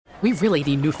We really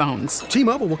need new phones.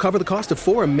 T-Mobile will cover the cost of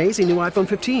 4 amazing new iPhone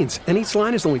 15s, and each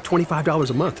line is only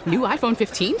 $25 a month. New iPhone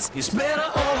 15s? It's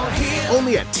better over here.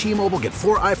 Only at T-Mobile, get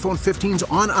 4 iPhone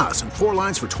 15s on us and 4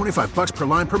 lines for $25 per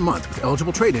line per month with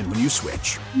eligible trade-in when you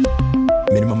switch.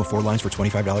 Minimum of 4 lines for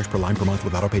 $25 per line per month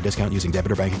with autopay discount using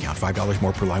debit or bank account. $5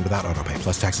 more per line without autopay,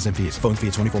 plus taxes and fees. Phone fee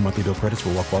at 24 monthly bill credits for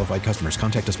well-qualified customers.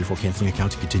 Contact us before canceling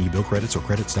account to continue bill credits or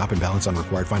credit stop and balance on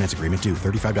required finance agreement due.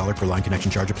 $35 per line connection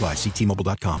charge applies. See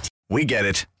T-Mobile.com. We get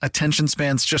it. Attention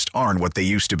spans just aren't what they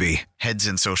used to be. Heads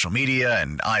in social media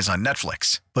and eyes on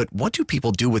Netflix. But what do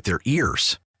people do with their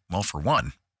ears? Well, for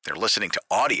one, they're listening to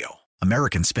audio.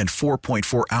 Americans spend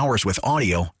 4.4 hours with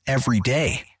audio every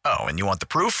day. Oh, and you want the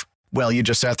proof? Well, you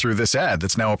just sat through this ad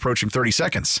that's now approaching 30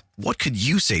 seconds. What could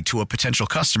you say to a potential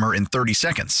customer in 30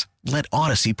 seconds? Let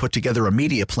Odyssey put together a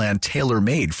media plan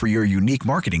tailor-made for your unique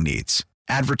marketing needs.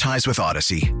 Advertise with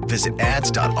Odyssey. Visit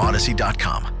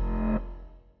ads.odyssey.com.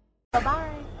 Bye-bye.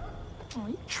 Oh,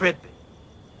 you tripping.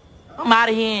 I'm out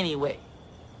of here anyway.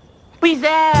 Peace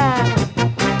out.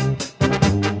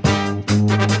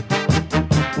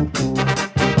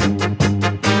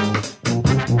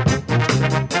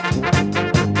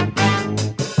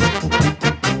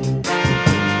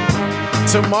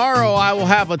 Tomorrow I will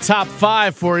have a top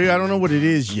 5 for you. I don't know what it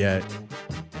is yet.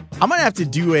 I might have to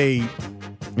do I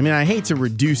hate to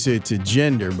reduce it to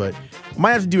gender, but I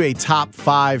might have to do a top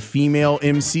 5 female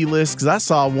MC list because I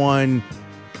saw one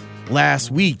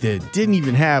last week that didn't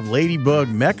even have Ladybug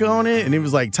Mecca on it, and it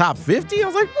was like top 50. I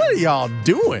was like, what are y'all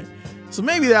doing? So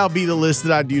maybe that'll be the list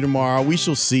that I do tomorrow. We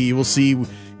shall see. We'll see.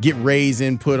 Get Ray's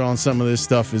input on some of this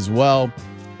stuff as well.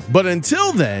 But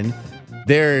until then,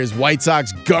 there is White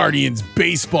Sox Guardians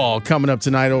baseball coming up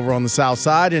tonight over on the south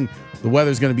side, and the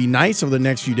weather's going to be nice over the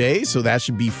next few days, so that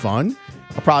should be fun.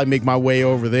 I'll probably make my way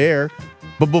over there.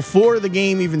 But before the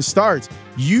game even starts,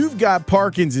 you've got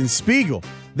Parkins and Spiegel.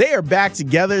 They are back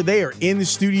together. They are in the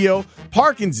studio.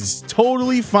 Parkins is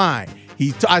totally fine.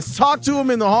 I talked to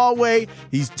him in the hallway.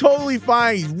 He's totally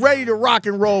fine. He's ready to rock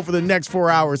and roll for the next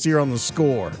 4 hours here on The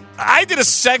Score. I did a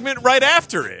segment right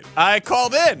after it. I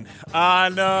called in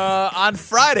on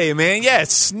Friday, man. Yeah,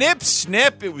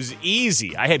 snip. It was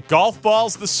easy. I had golf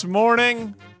balls this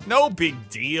morning. No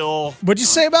big deal. What'd you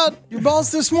say about your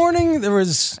balls this morning?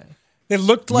 They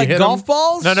looked like golf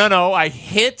balls? No. I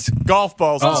hit golf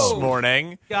balls this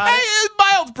morning.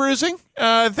 Mild bruising.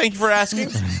 Thank you for asking.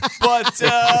 But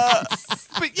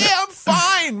yeah, I'm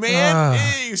fine, man.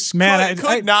 It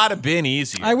could not have been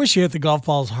easier. I wish you hit the golf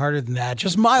balls harder than that.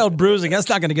 Just mild bruising. That's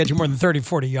not going to get you more than 30,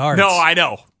 40 yards. No, I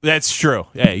know. That's true.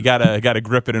 Yeah, you gotta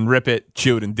grip it and rip it,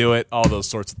 chew it and do it, all those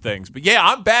sorts of things. But yeah,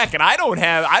 I'm back, and I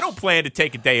don't plan to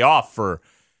take a day off for,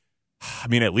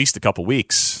 at least a couple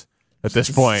weeks. At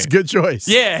this point, it's a good choice.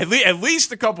 Yeah, at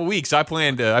least a couple weeks. I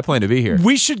plan to be here.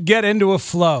 We should get into a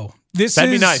flow.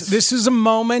 That'd be nice. This is a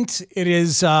moment. It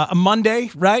is a Monday,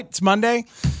 right? It's Monday.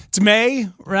 It's May,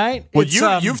 right? Well,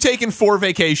 you've taken 4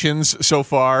 vacations so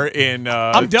far in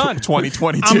I'm done.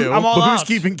 2022. I'm all out. Who's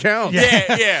keeping count?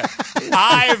 Yeah.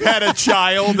 I've had a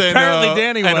child and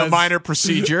a minor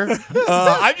procedure.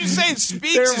 I'm just saying,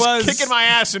 Speaks is kicking my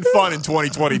ass in fun in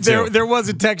 2022. There was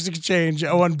a text exchange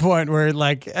at one point where,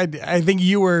 I think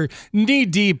you were knee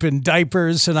deep in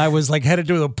diapers, and I was headed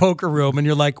to the poker room, and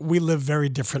you're like, we live very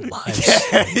different lives.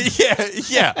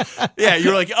 Yeah.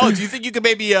 You're like, do you think you could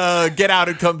maybe get out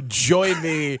and come join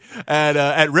me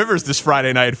at Rivers this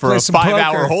Friday night for a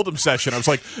 5-hour Hold'em session? I was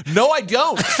like, no, I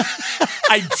don't.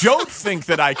 I don't think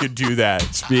that I could do that,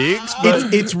 Speaks.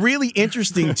 But it's really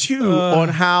interesting, too, on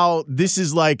how this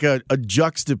is like a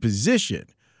juxtaposition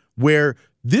where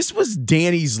this was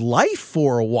Danny's life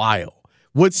for a while.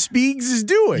 What Speaks is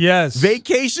doing. Yes.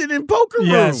 Vacation in poker room.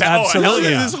 Yes, absolutely.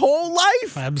 This is his whole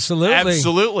life.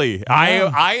 Absolutely.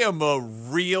 Yeah. I am a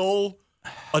real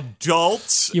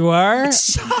adult. You are? It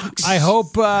sucks. I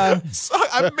hope I'm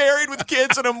married with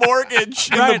kids and a mortgage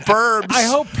in the burbs. I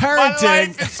hope parenting. My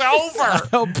life is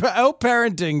over. I hope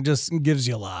parenting just gives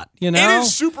you a lot. It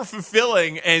is super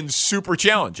fulfilling and super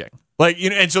challenging.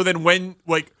 And so then when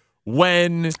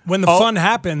the fun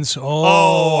happens,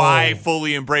 I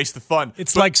fully embrace the fun.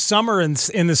 It's like summer in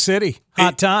the city,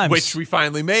 hot times, which we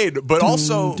finally made. But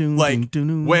also, when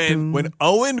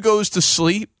Owen goes to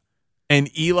sleep and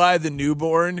Eli the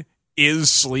newborn is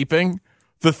sleeping,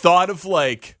 the thought of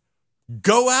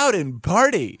go out and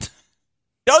party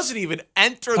doesn't even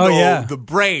enter the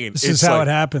brain. This is how it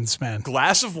happens, man.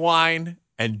 Glass of wine.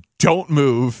 And don't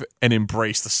move and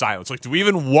embrace the silence. Do we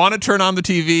even want to turn on the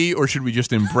TV, or should we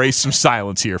just embrace some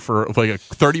silence here for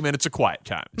 30 minutes of quiet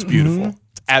time? It's beautiful.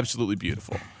 It's absolutely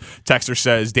beautiful. Texter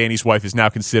says Danny's wife is now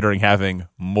considering having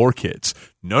more kids.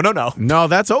 No. No,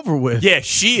 that's over with. Yeah,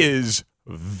 she is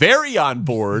very on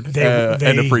board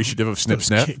and appreciative of Snip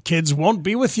Snip. Kids won't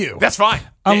be with you. That's fine.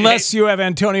 Unless you have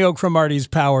Antonio Cromartie's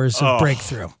powers of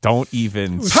breakthrough. Don't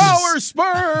even Power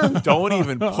sperm. Don't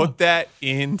even put that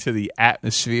into the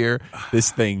atmosphere.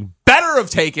 This thing better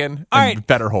have taken and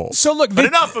better hold. So look,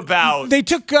 enough about. They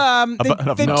took.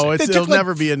 It'll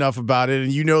never be enough about it,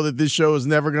 and you know that this show is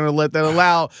never going to let that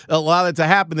allow that to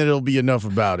happen. That it'll be enough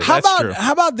about it. How true.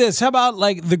 How about this? How about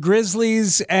like the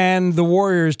Grizzlies and the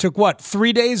Warriors took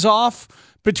 3 days off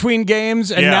between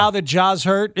games, and now that Ja's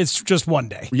hurt, it's just 1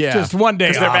 day. Yeah, just 1 day.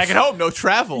 Because they're back at home, no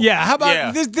travel. Yeah, how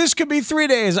about this could be 3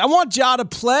 days. I want Ja to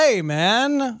play,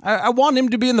 man. I want him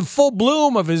to be in the full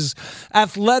bloom of his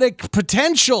athletic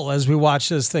potential as we watch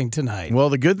this thing tonight. Well,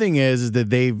 the good thing is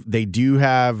that they do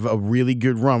have a really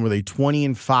good run where they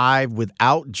 20-5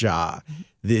 without Ja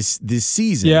this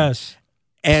season. Yes.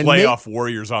 And playoff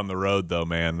Warriors on the road, though,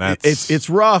 man.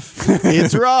 It's rough.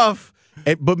 It's rough.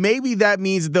 But maybe that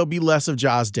means that there'll be less of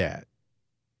Ja's dad.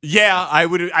 Yeah,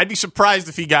 I'd be surprised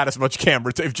if he got as much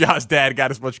camera time, if Ja's dad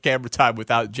got as much camera time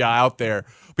without Ja out there.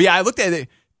 But yeah, I looked at it,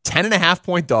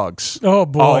 10.5-point dogs. Oh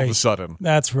boy! All of a sudden,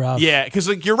 that's rough. Yeah, because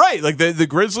you're right. Like the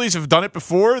Grizzlies have done it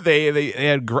before. They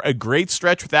had a great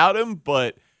stretch without him,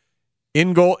 but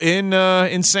in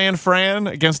San Fran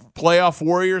against playoff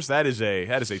Warriors, that is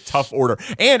a tough order.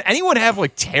 And anyone have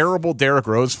like terrible Derrick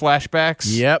Rose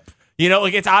flashbacks? Yep.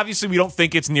 It's obviously we don't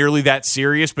think it's nearly that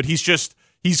serious, but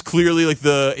he's clearly like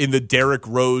in the Derrick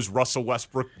Rose, Russell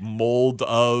Westbrook mold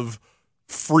of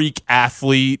freak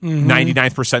athlete,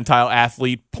 99th percentile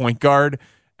athlete, point guard,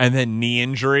 and then knee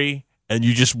injury. And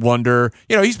you just wonder,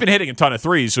 he's been hitting a ton of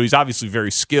threes, so he's obviously very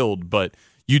skilled, but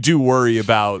you do worry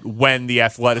about when the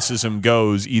athleticism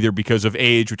goes, either because of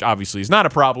age, which obviously is not a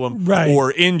problem, right,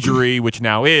 or injury, which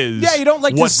now is. Yeah, you don't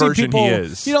like what to see version people. He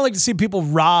is. You don't like to see people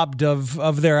robbed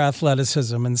of their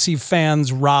athleticism and see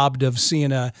fans robbed of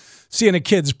seeing a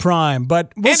kid's prime.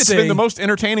 But it's been the most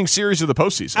entertaining series of the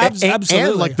postseason. Absolutely,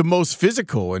 and like the most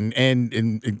physical and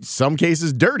in some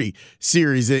cases dirty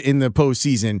series in the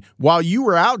postseason. While you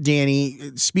were out,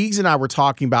 Danny, Speaks and I were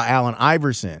talking about Allen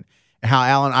Iverson. How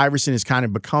Allen Iverson has kind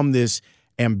of become this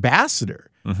ambassador.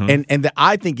 And that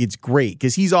I think it's great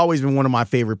because he's always been one of my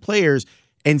favorite players,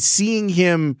 and seeing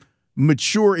him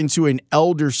mature into an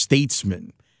elder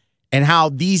statesman and how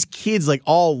these kids like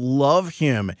all love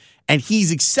him and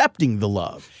he's accepting the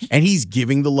love and he's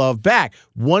giving the love back.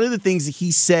 One of the things that he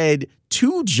said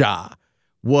to Ja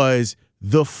was,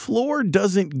 the floor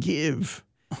doesn't give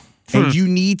and you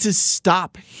need to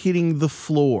stop hitting the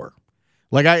floor.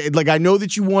 Like I know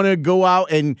that you want to go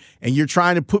out and you're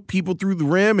trying to put people through the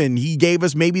rim, and he gave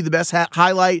us maybe the best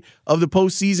highlight of the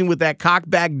postseason with that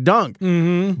cockback dunk.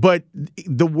 But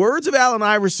the words of Allen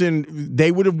Iverson,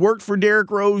 they would have worked for Derrick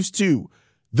Rose too.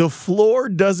 The floor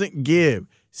doesn't give.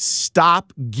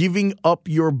 Stop giving up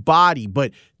your body.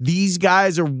 But these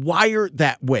guys are wired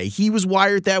that way. He was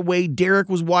wired that way. Derrick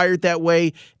was wired that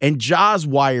way. And Ja's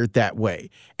wired that way.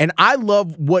 And I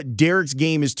love what Derrick's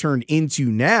game has turned into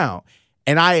now.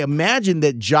 And I imagine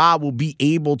that Ja will be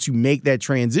able to make that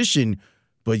transition.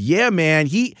 But yeah, man,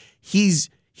 he's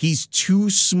too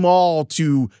small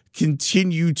to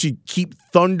continue to keep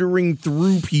thundering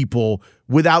through people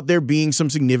without there being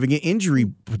some significant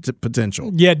injury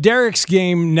potential. Yeah, Derrick's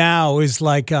game now is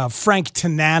like Frank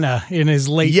Tanana in his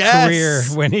late career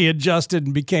when he adjusted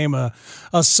and became a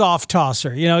soft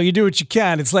tosser. You do what you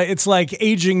can. It's like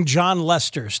aging John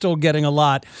Lester, still getting a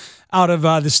lot out of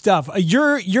the stuff.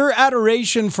 Your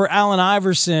adoration for Allen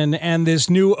Iverson and this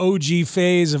new OG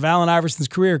phase of Allen Iverson's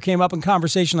career came up in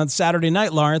conversation on Saturday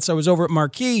night, Lawrence. I was over at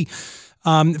Marquee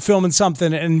filming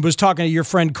something and was talking to your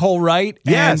friend Cole Wright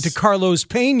and to Carlos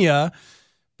Pena.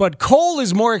 But Cole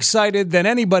is more excited than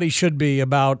anybody should be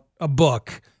about a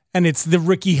book, and it's the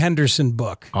Ricky Henderson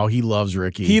book. Oh, he loves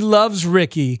Ricky. He loves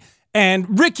Ricky.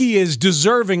 And Ricky is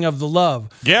deserving of the love.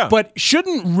 Yeah. But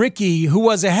shouldn't Ricky, who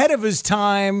was ahead of his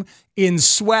time in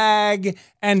swag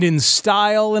and in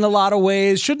style in a lot of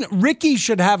ways, Ricky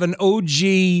should have an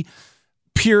OG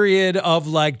period of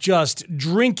like just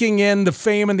drinking in the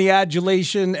fame and the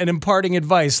adulation and imparting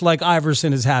advice like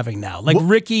Iverson is having now. Like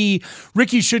Ricky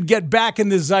should get back in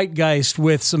the zeitgeist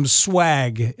with some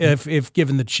swag if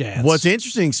given the chance. What's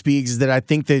interesting, Speaks, is that I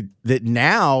think that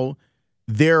now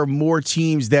there are more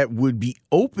teams that would be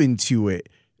open to it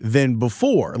than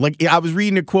before. Like I was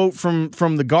reading a quote from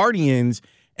the Guardians,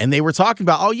 and they were talking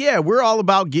about, oh yeah, we're all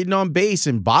about getting on base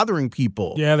and bothering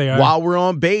people. Yeah, they are. While we're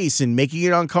on base and making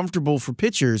it uncomfortable for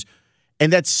pitchers.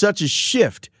 And that's such a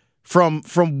shift from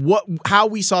how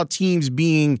we saw teams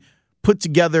being put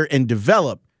together and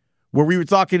develop, where we were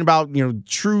talking about,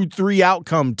 true 3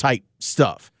 outcome type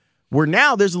stuff, where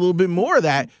now there's a little bit more of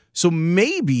that. So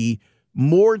maybe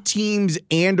more teams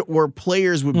and or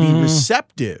players would be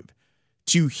receptive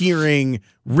to hearing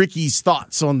Ricky's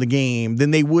thoughts on the game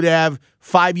than they would have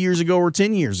 5 years ago or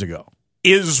 10 years ago.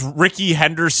 Is Ricky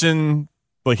Henderson,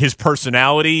 like his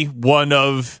personality, one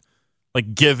of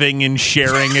like giving and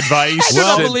sharing advice?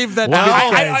 I don't believe that.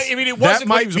 I mean, it wasn't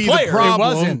when he was a player. It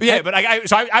wasn't. Yeah, but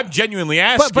I'm genuinely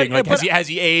asking. Has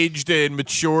he aged and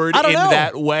matured in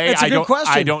that way? That's a good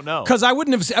question. I don't know, because I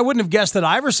wouldn't have guessed that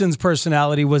Iverson's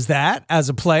personality was that as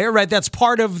a player. Right, that's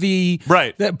part of the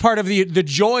the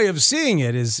joy of seeing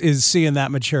it is seeing that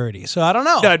maturity. So I don't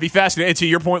know. No, it'd be fascinating. And to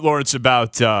your point, Lawrence,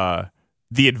 about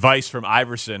the advice from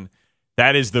Iverson.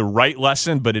 That is the right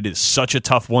lesson, but it is such a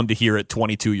tough one to hear at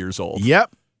 22 years old.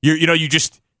 Yep.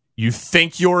 You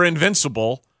think you're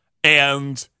invincible,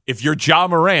 and if you're Ja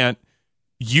Morant,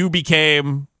 you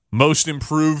became most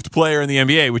improved player in the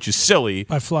NBA, which is silly.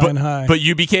 By flying high. But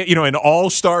you became, an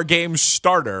all-star game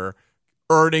starter,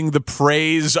 earning the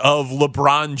praise of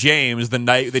LeBron James the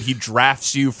night that he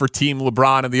drafts you for Team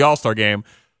LeBron in the All-Star game,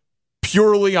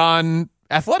 purely on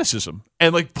athleticism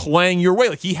and like playing your way.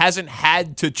 Like, he hasn't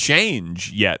had to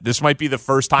change yet. This might be the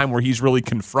first time where he's really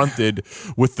confronted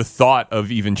with the thought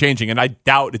of even changing, and I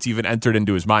doubt it's even entered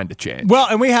into his mind to change. Well,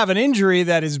 and we have an injury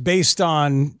that is based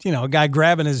on, a guy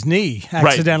grabbing his knee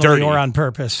accidentally or on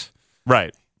purpose.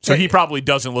 Right. So he probably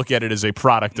doesn't look at it as a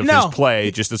product of his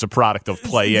play, just as a product of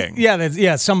playing.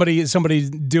 Yeah, somebody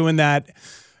doing that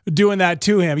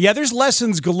to him. Yeah, there's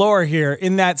lessons galore here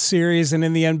in that series and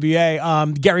in the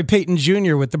NBA. Gary Payton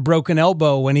Jr. with the broken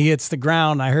elbow when he hits the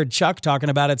ground. I heard Chuck talking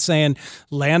about it, saying,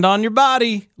 land on your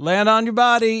body, land on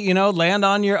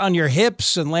your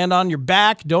hips and land on your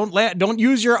back. Don't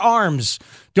use your arms.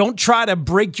 Don't try to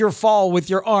break your fall with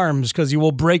your arms, because you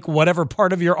will break whatever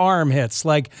part of your arm hits,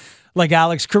 like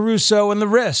Alex Caruso and the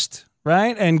wrist,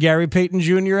 right? And Gary Payton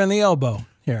Jr. and the elbow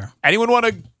here. Anyone want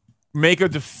to make a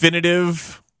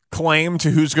definitive claim to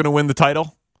who's going to win the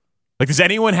title? Like, does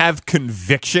anyone have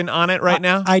conviction on it right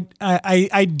now?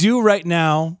 I do right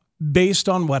now, based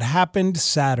on what happened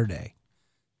Saturday,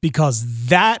 because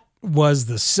that was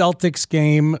the Celtics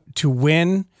game to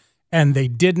win, and they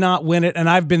did not win it. And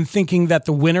I've been thinking that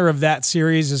the winner of that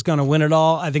series is going to win it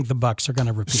all. I think the Bucks are going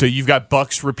to repeat. So you've got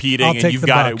Bucks repeating, and you've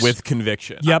got it with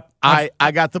conviction. Yep.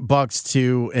 I got the Bucks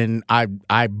too, and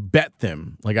I bet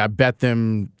them. Like, I bet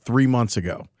them 3 months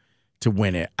ago to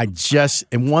win it.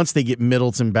 And once they get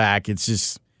Middleton back,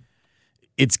 Giannis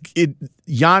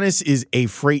is a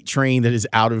freight train that is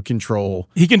out of control.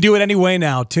 He can do it anyway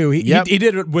now too. He did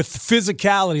it with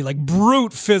physicality, like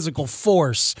brute physical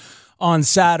force on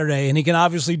Saturday, and he can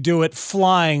obviously do it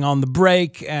flying on the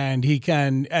break, and he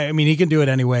can do it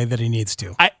any way that he needs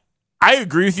to. I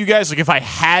agree with you guys. Like, if I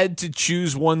had to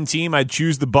choose one team, I'd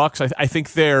choose the Bucks. I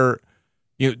think they're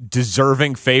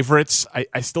deserving favorites.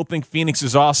 I still think Phoenix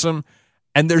is awesome.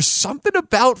 And there's something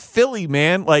about Philly,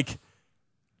 man. Like,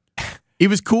 it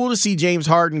was cool to see James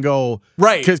Harden go.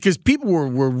 Right. Because people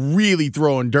were really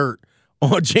throwing dirt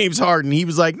on James Harden. He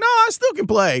was like, no, I still can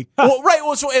play. Well, right.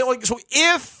 Well, so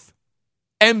if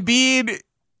Embiid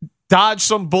dodged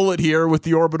some bullet here with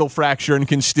the orbital fracture and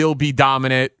can still be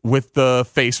dominant with the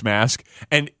face mask,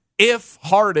 and if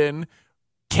Harden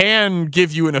can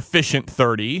give you an efficient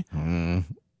 30,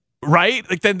 right?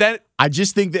 Like, then that. I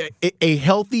just think that a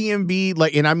healthy Embiid,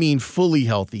 like, and I mean fully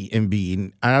healthy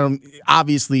Embiid.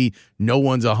 Obviously, no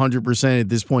one's 100% at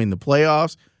this point in the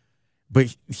playoffs,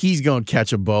 but he's gonna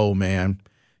catch a bow, man.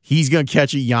 He's gonna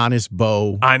catch a Giannis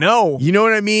bow. I know. You know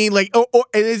what I mean? Like,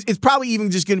 it's probably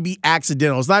even just gonna be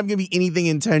accidental. It's not even gonna be anything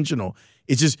intentional.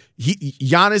 It's just he's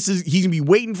gonna be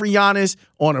waiting for Giannis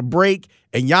on a break,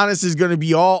 and Giannis is gonna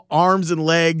be all arms and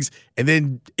legs, and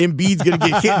then Embiid's gonna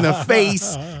get hit in the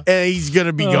face, and he's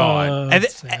gonna be gone. And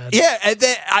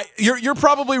then you're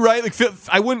probably right. Like,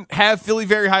 I wouldn't have Philly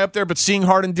very high up there, but seeing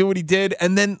Harden do what he did,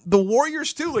 and then the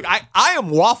Warriors too. Like, I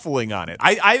am waffling on it.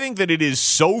 I think that it is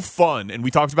so fun, and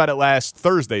we talked about it last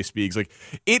Thursday, Speaks. Like,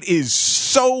 it is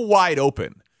so wide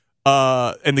open,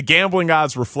 and the gambling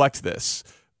odds reflect this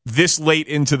late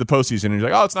into the postseason. And you're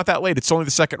like, oh, it's not that late. It's only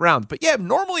the second round. But yeah,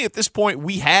 normally at this point,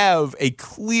 we have a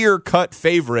clear-cut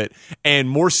favorite, and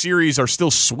more series are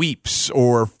still sweeps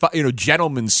or,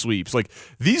 gentlemen's sweeps. Like,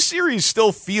 these series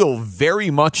still feel very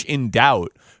much in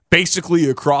doubt, basically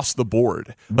across the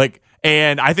board.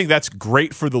 And I think that's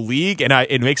great for the league, and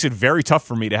it makes it very tough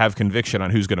for me to have conviction on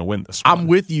who's going to win this one. I'm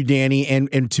with you, Danny.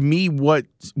 And to me, what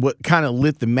kind of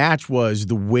lit the match was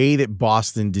the way that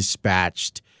Boston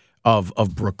dispatched of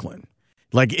Brooklyn.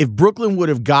 Like, if Brooklyn would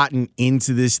have gotten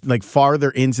into this, like farther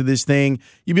into this thing,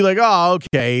 you'd be like, oh,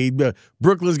 okay,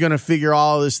 Brooklyn's going to figure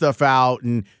all this stuff out,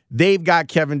 and they've got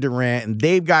Kevin Durant, and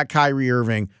they've got Kyrie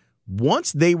Irving.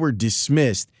 Once they were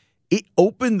dismissed, it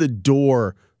opened the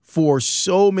door for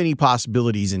so many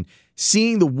possibilities, and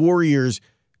seeing the Warriors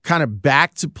kind of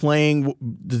back to playing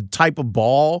the type of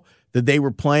ball that they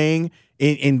were playing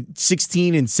in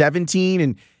 16 and 17,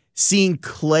 and seeing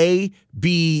Klay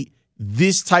be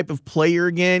this type of player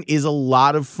again is a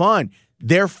lot of fun.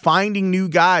 They're finding new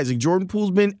guys. Like, Jordan Poole's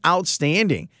been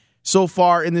outstanding so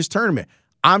far in this tournament.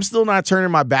 I'm still not turning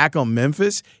my back on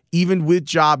Memphis, even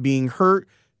with Ja being hurt.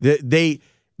 They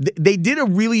did a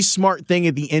really smart thing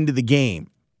at the end of the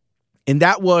game, and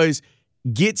that was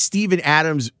get Steven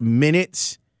Adams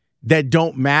minutes that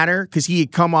don't matter because he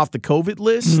had come off the COVID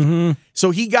list. Mm-hmm.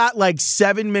 So he got like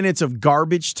 7 minutes of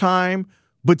garbage time.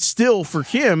 But still, for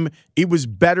him, it was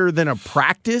better than a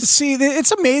practice. See,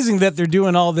 it's amazing that they're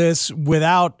doing all this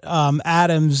without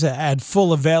Adams at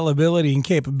full availability and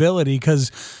capability,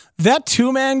 because that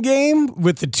two-man game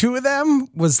with the two of them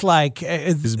was like...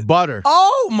 It's butter.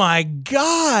 Oh, my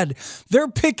God. Their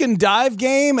pick-and-dive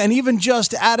game, and even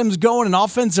just Adams going and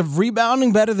offensive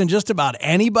rebounding better than just about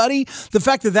anybody. The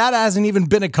fact that hasn't even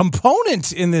been a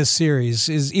component in this series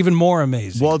is even more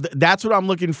amazing. Well, that's what I'm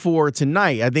looking for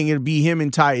tonight. I think it'll be him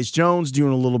and Tyus Jones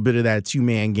doing a little bit of that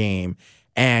two-man game,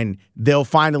 and they'll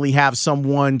finally have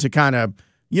someone to kind of...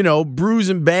 bruise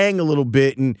and bang a little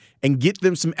bit and get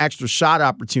them some extra shot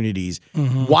opportunities.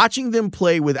 Mm-hmm. Watching them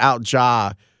play without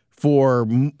Ja for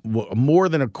more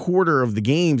than a quarter of the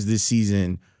games this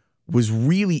season was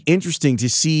really interesting to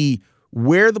see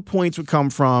where the points would come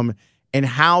from and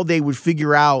how they would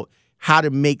figure out how to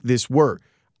make this work.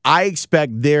 I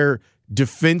expect their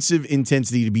defensive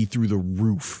intensity to be through the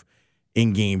roof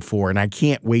in Game 4, and I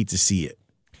can't wait to see it.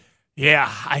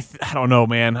 Yeah, I don't know,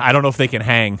 man. I don't know if they can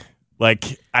hang.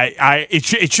 Like,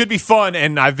 it should be fun,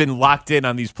 and I've been locked in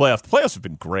on these playoffs. The playoffs have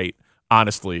been great,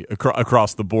 honestly,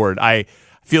 across the board. I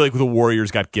feel like the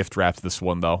Warriors got gift wrapped this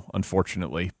one, though,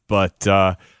 unfortunately. But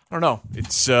I don't know.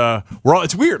 It's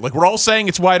weird. Like, we're all saying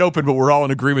it's wide open, but we're all in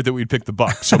agreement that we'd pick the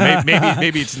Bucks. So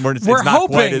maybe it's not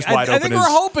quite as wide open. I think we're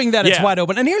hoping that it's wide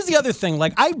open. And here's the other thing.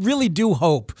 Like, I really do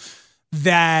hope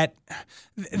that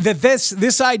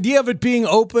this idea of it being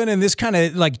open and this kind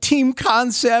of like team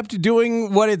concept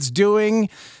doing what it's doing,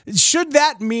 should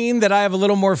that mean that I have a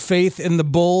little more faith in the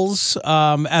Bulls,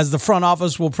 as the front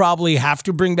office will probably have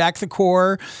to bring back the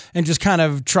core and just kind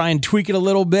of try and tweak it a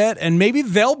little bit, and maybe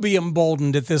they'll be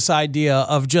emboldened at this idea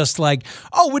of just like,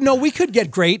 oh, no, we could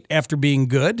get great after being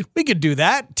good. We could do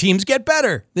that. Teams get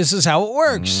better. This is how it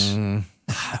works.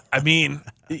 I mean...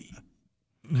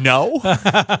 No, would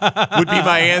be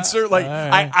my answer. Like,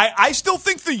 I still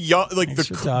think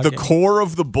the core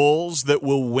of the Bulls that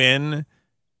will win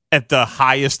at the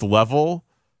highest level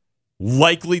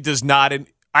likely does not.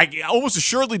 I almost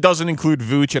assuredly doesn't include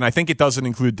Vooch, and I think it doesn't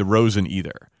include DeRozan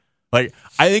either. Like,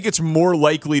 I think it's more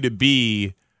likely to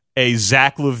be a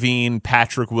Zach LaVine,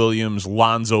 Patrick Williams,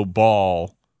 Lonzo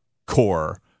Ball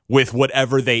core with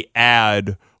whatever they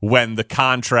add when the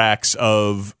contracts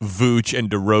of Vooch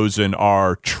and DeRozan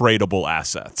are tradable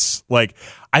assets. Like,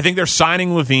 I think they're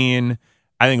signing LaVine.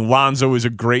 I think Lonzo is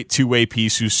a great two-way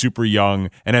piece who's super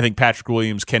young, and I think Patrick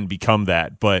Williams can become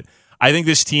that. But I think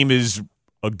this team is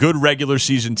a good regular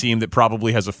season team that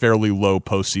probably has a fairly low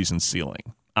postseason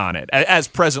ceiling on it, as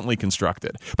presently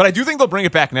constructed. But I do think they'll bring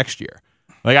it back next year.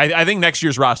 Like, I think next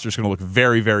year's roster is going to look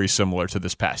very, very similar to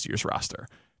this past year's roster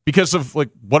because of, like,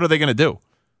 what are they going to do?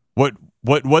 What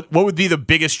would be the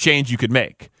biggest change you could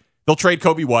make? They'll trade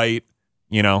Kobe White,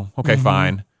 okay,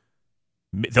 fine.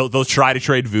 They'll try to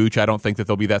trade Vooch. I don't think that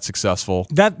they'll be that successful.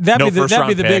 That'd be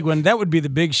the big one. That would be the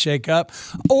big shakeup,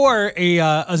 or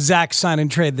a Zach sign and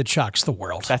trade that shocks the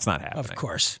world. That's not happening. Of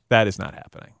course, that is not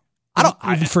happening.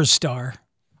 Even for a star.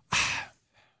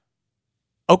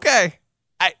 Okay,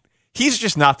 he's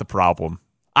just not the problem.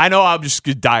 I know I'm just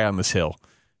gonna die on this hill.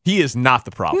 He is not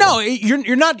the problem. No,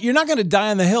 you're not going to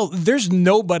die on the hill. There's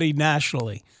nobody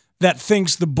nationally that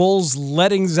thinks the Bulls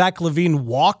letting Zach LaVine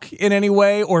walk in any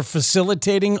way or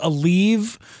facilitating a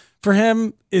leave for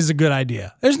him is a good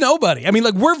idea. There's nobody. I mean,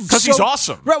 like, because he's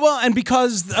awesome, right? Well, and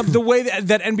because of the way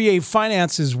that NBA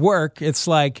finances work, it's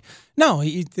like, no,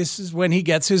 this is when he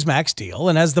gets his max deal.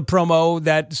 And as the promo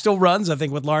that still runs, I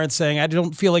think, with Lawrence saying, I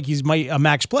don't feel like he's a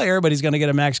max player, but he's going to get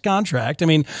a max contract. I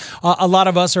mean, a lot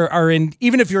of us are in,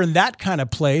 even if you're in that kind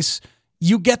of place,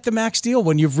 you get the max deal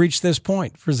when you've reached this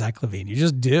point for Zach LaVine. You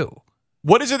just do.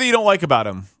 What is it that you don't like about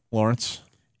him, Lawrence?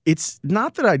 It's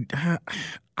not that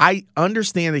I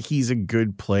understand that he's a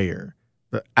good player,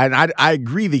 And I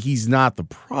agree that he's not the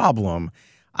problem.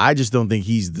 I just don't think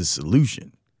he's the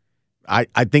solution. I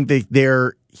think that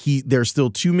there's still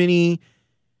too many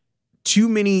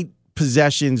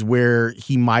possessions where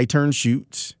he my turn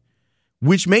shoots,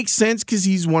 which makes sense because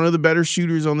he's one of the better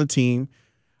shooters on the team.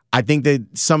 I think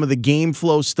that some of the game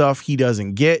flow stuff he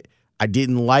doesn't get. I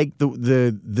didn't like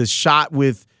the shot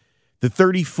with the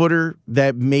 30-footer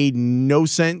that made no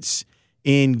sense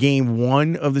in game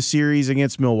 1 of the series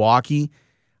against Milwaukee.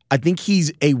 I think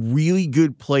he's a really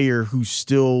good player who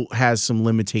still has some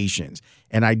limitations,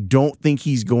 and I don't think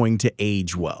he's going to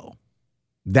age well.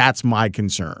 That's my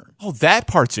concern. Oh, that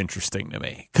part's interesting to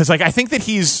me. Because I think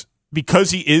that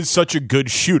because he is such a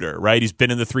good shooter, right? He's been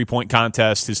in the three-point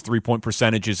contest. His three-point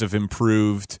percentages have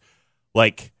improved.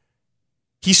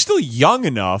 He's still young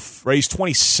enough, right? He's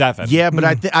 27. Yeah,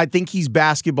 but I think he's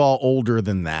basketball older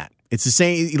than that. It's the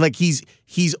same.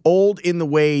 He's old in the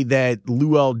way that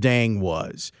Luol Deng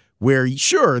was, where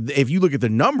sure, if you look at the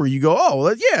number, you go, oh,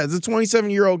 well, yeah, it's a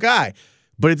 27-year-old guy.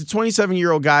 But it's a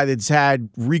 27-year-old guy that's had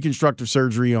reconstructive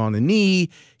surgery on the knee.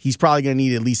 He's probably going to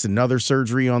need at least another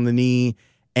surgery on the knee.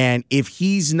 And if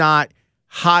he's not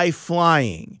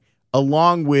high-flying,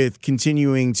 along with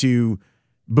continuing to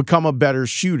become a better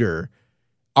shooter,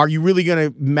 are you really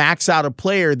going to max out a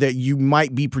player that you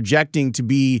might be projecting to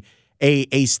be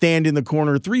a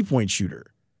stand-in-the-corner three-point shooter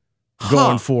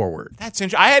going forward? That's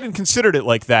interesting. I hadn't considered it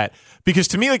like that. Because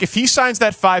to me, if he signs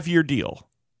that 5-year deal,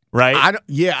 right? I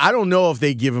don't know if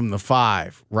they give him the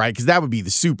 5, right? Because that would be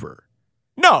the super.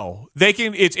 No, they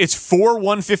can. It's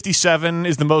 4-157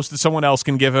 is the most that someone else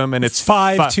can give him, and it's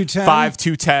 5-210.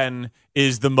 5-210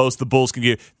 is the most the Bulls can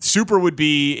give. Super would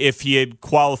be if he had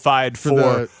qualified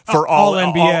for all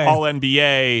NBA. All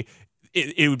NBA.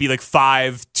 It would be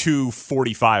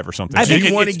 5-245 or something. Do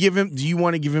you want to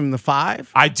give him the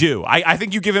 5? I do. I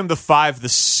think you give him the 5 the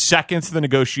second the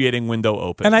negotiating window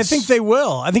opens. And I think they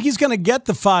will. I think he's going to get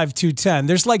the 5-210.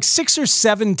 There's 6 or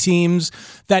 7 teams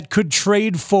that could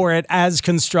trade for it as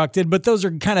constructed, but those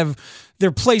are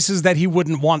they're places that he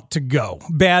wouldn't want to go.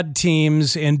 Bad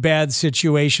teams in bad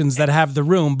situations that have the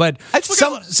room. But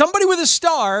somebody with a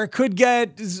star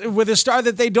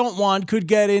that they don't want could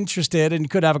get interested and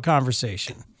could have a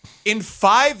conversation. In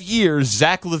 5 years,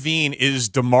 Zach LaVine is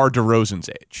DeMar DeRozan's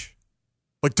age.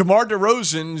 DeMar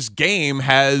DeRozan's game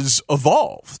has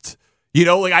evolved.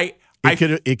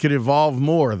 It could evolve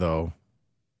more though.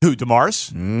 Who,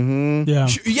 DeMar's? Mm-hmm. Yeah.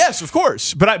 Yes, of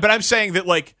course. But I'm saying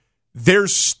that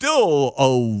there's still a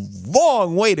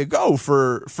long way to go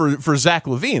for Zach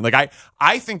LaVine.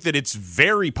 I think that it's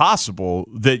very possible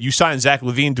that you sign Zach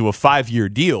LaVine to a 5-year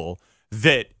deal,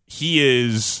 that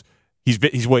he's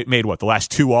made the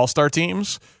last 2 All-Star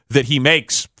teams, that he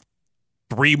makes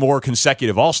 3 more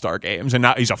consecutive All-Star games, and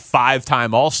now he's a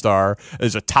 5-time All-Star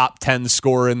as a top 10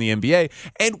 scorer in the NBA,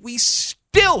 and we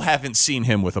still haven't seen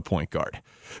him with a point guard.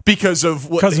 Because of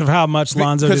how much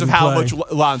Lonzo didn't play. Much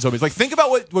Lonzo is. Think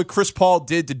about what Chris Paul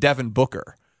did to Devin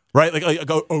Booker, right?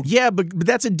 Yeah, but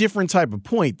that's a different type of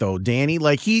point, though, Danny.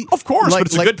 Of course, but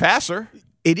it's a good passer.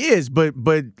 It is, but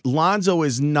Lonzo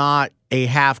is not a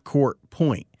half-court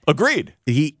point. Agreed.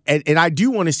 And I do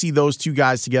want to see those two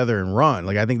guys together and run.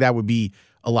 I think that would be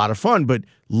a lot of fun. But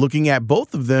looking at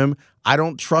both of them, I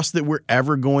don't trust that we're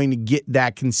ever going to get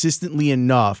that consistently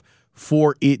enough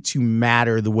for it to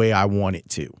matter the way I want it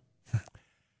to.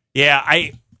 Yeah,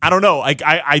 I don't know.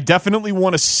 I definitely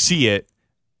want to see it.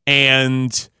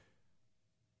 And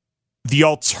the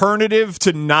alternative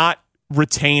to not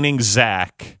retaining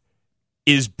Zach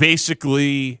is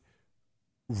basically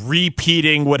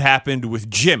repeating what happened with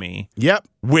Jimmy. Yep.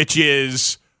 Which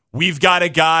is, we've got a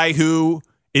guy who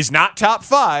is not top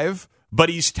 5, but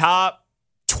he's top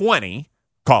 20,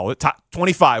 call it, top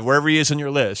 25, wherever he is on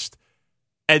your list.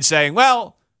 And saying,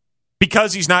 well,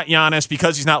 because he's not Giannis,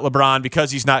 because he's not LeBron,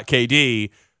 because he's not KD,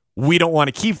 we don't want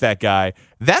to keep that guy.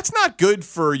 That's not good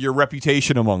for your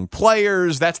reputation among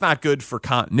players. That's not good for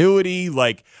continuity.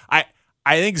 I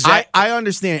think Zach... I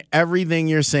understand everything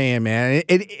you're saying, man,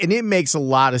 and it makes a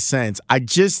lot of sense.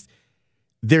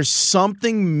 There's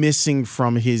something missing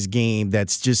from his game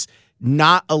that's just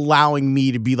not allowing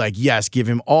me to be yes, give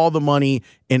him all the money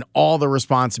and all the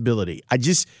responsibility. I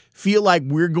just feel like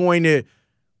we're going to...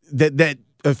 That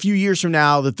a few years from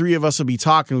now, the 3 of us will be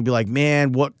talking. We'll be like,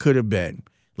 man, what could have been?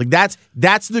 That's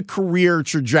the career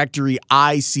trajectory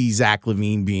I see Zach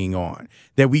LaVine being on.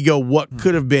 That we go, what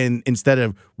could have been instead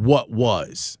of what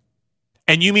was.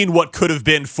 And you mean what could have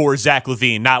been for Zach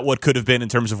LaVine, not what could have been in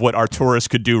terms of what Arturas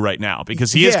could do right now,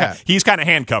 because he's kind of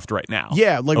handcuffed right now.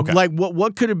 Yeah, like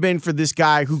what could have been for this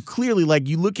guy who clearly, like,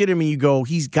 you look at him and you go,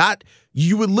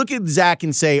 you would look at Zach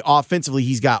and say offensively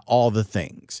he's got all the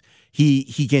things.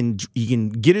 He can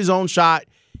get his own shot.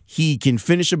 He can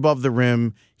finish above the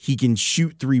rim. He can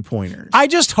shoot three-pointers. I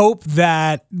just hope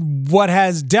that what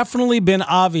has definitely been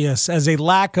obvious as a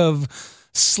lack of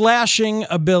slashing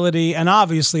ability and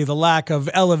obviously the lack of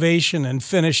elevation and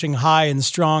finishing high and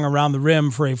strong around the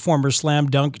rim for a former slam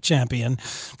dunk champion,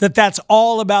 that's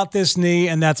all about this knee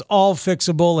and that's all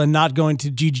fixable and not going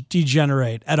to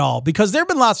degenerate at all. Because there have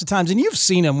been lots of times, and you've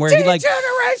seen him, where he like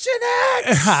Generation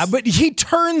X! But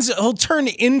he'll turn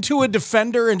into a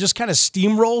defender and just kind of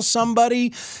steamroll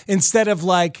somebody instead of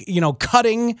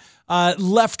cutting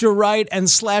left or right and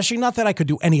slashing. Not that I could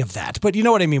do any of that, but you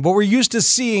know what I mean. But we're used to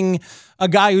seeing a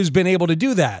guy who's been able to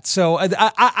do that. So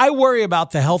I worry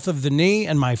about the health of the knee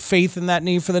and my faith in that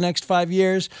knee for the next 5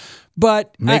 years.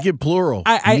 But make it plural.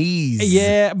 Knees.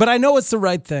 Yeah, but I know it's the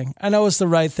right thing. I know it's the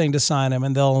right thing to sign him,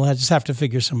 and they'll just have to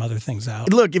figure some other things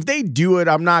out. Look, if they do it,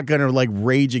 I'm not going to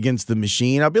rage against the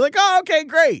machine. I'll be like, oh, okay,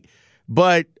 great.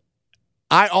 But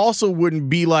I also wouldn't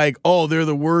be like, oh, they're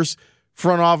the worst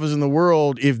front office in the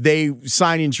world if they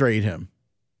sign and trade him.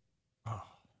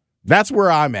 That's where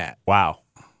I'm at. Wow.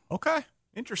 Okay.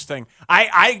 Interesting.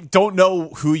 I don't know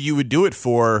who you would do it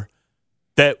for.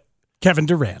 That Kevin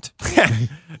Durant.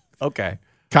 Okay.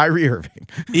 Kyrie Irving.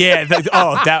 Yeah.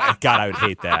 God, I would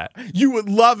hate that. You would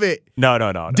love it. No.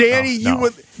 Danny, no. you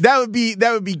would. That would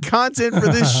be content for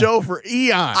this show for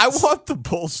eons. I want the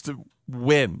Bulls to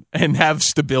win and have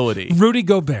stability. Rudy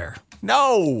Gobert.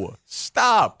 No.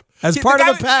 Stop. As part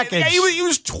of the package. He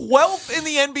was 12th in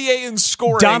the NBA in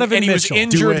scoring, Donovan and he Mitchell. was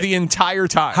injured the entire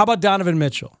time. How about Donovan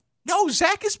Mitchell? No,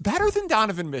 Zach is better than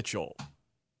Donovan Mitchell.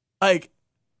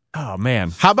 Oh,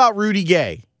 man. How about Rudy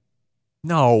Gay?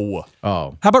 No.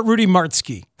 Oh. How about Rudy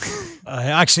Martzke?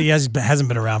 Actually, he hasn't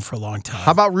been around for a long time.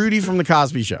 How about Rudy from The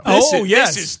Cosby Show?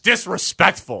 This is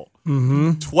disrespectful.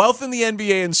 Mm-hmm. 12th in the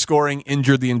NBA in scoring,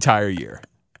 injured the entire year.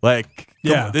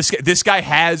 This guy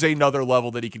has another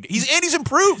level that he can. He's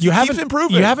improved. Keeps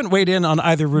improving. You haven't weighed in on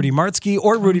either Rudy Martzke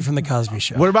or Rudy from The Cosby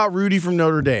Show. What about Rudy from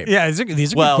Notre Dame? Yeah, these are good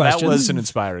questions. That was an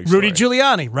inspiring story. Rudy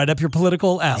Giuliani, right up your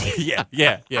political alley.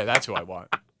 Yeah. That's who I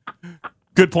want.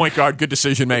 Good point guard, good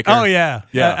decision maker. Oh yeah,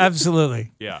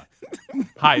 absolutely. Yeah,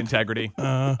 high integrity,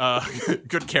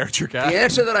 good character guy. The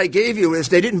answer that I gave you is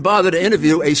they didn't bother to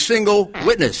interview a single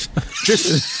witness.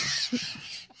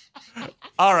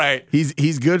 All right.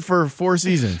 He's good for 4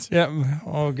 seasons. Yeah.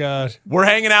 Oh, God. We're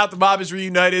hanging out. The mob is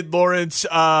reunited. Lawrence,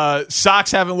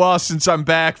 Sox haven't lost since I'm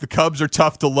back. The Cubs are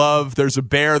tough to love. There's a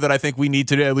bear that I think we need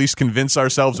to at least convince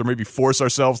ourselves or maybe force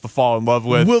ourselves to fall in love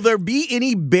with. Will there be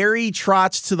any Barry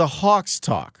Trotz to the Hawks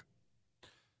talk?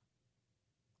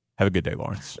 Have a good day,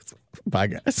 Lawrence. Bye,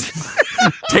 guys.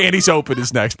 Danny's Open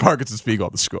is next. Parkinson Spiegel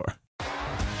on The Score.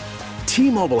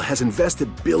 T-Mobile has invested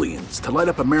billions to light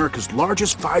up America's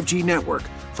largest 5G network,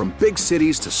 from big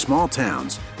cities to small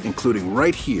towns, including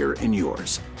right here in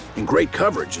yours. And great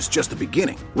coverage is just the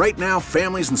beginning. Right now,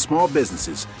 families and small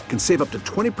businesses can save up to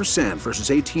 20%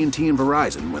 versus AT&T and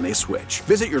Verizon when they switch.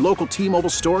 Visit your local T-Mobile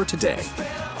store today.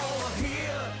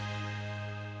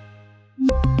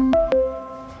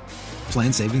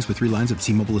 Plan savings with 3 lines of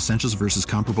T-Mobile Essentials versus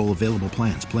comparable available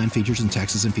plans. Plan features and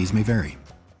taxes and fees may vary.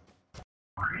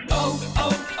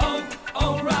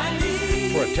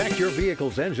 Protect your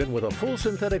vehicle's engine with a full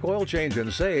synthetic oil change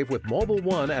and save with Mobil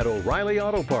 1 at O'Reilly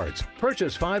Auto Parts.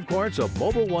 Purchase 5 quarts of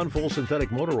Mobil 1 full synthetic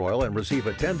motor oil and receive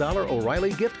a $10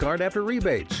 O'Reilly gift card after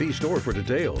rebate. See store for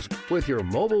details. With your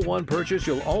Mobil 1 purchase,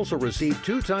 you'll also receive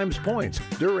 2 times points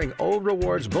during O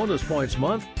Rewards Bonus Points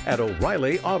Month at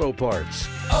O'Reilly Auto Parts.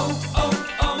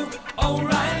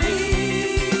 O'Reilly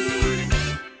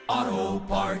Auto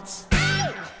Parts.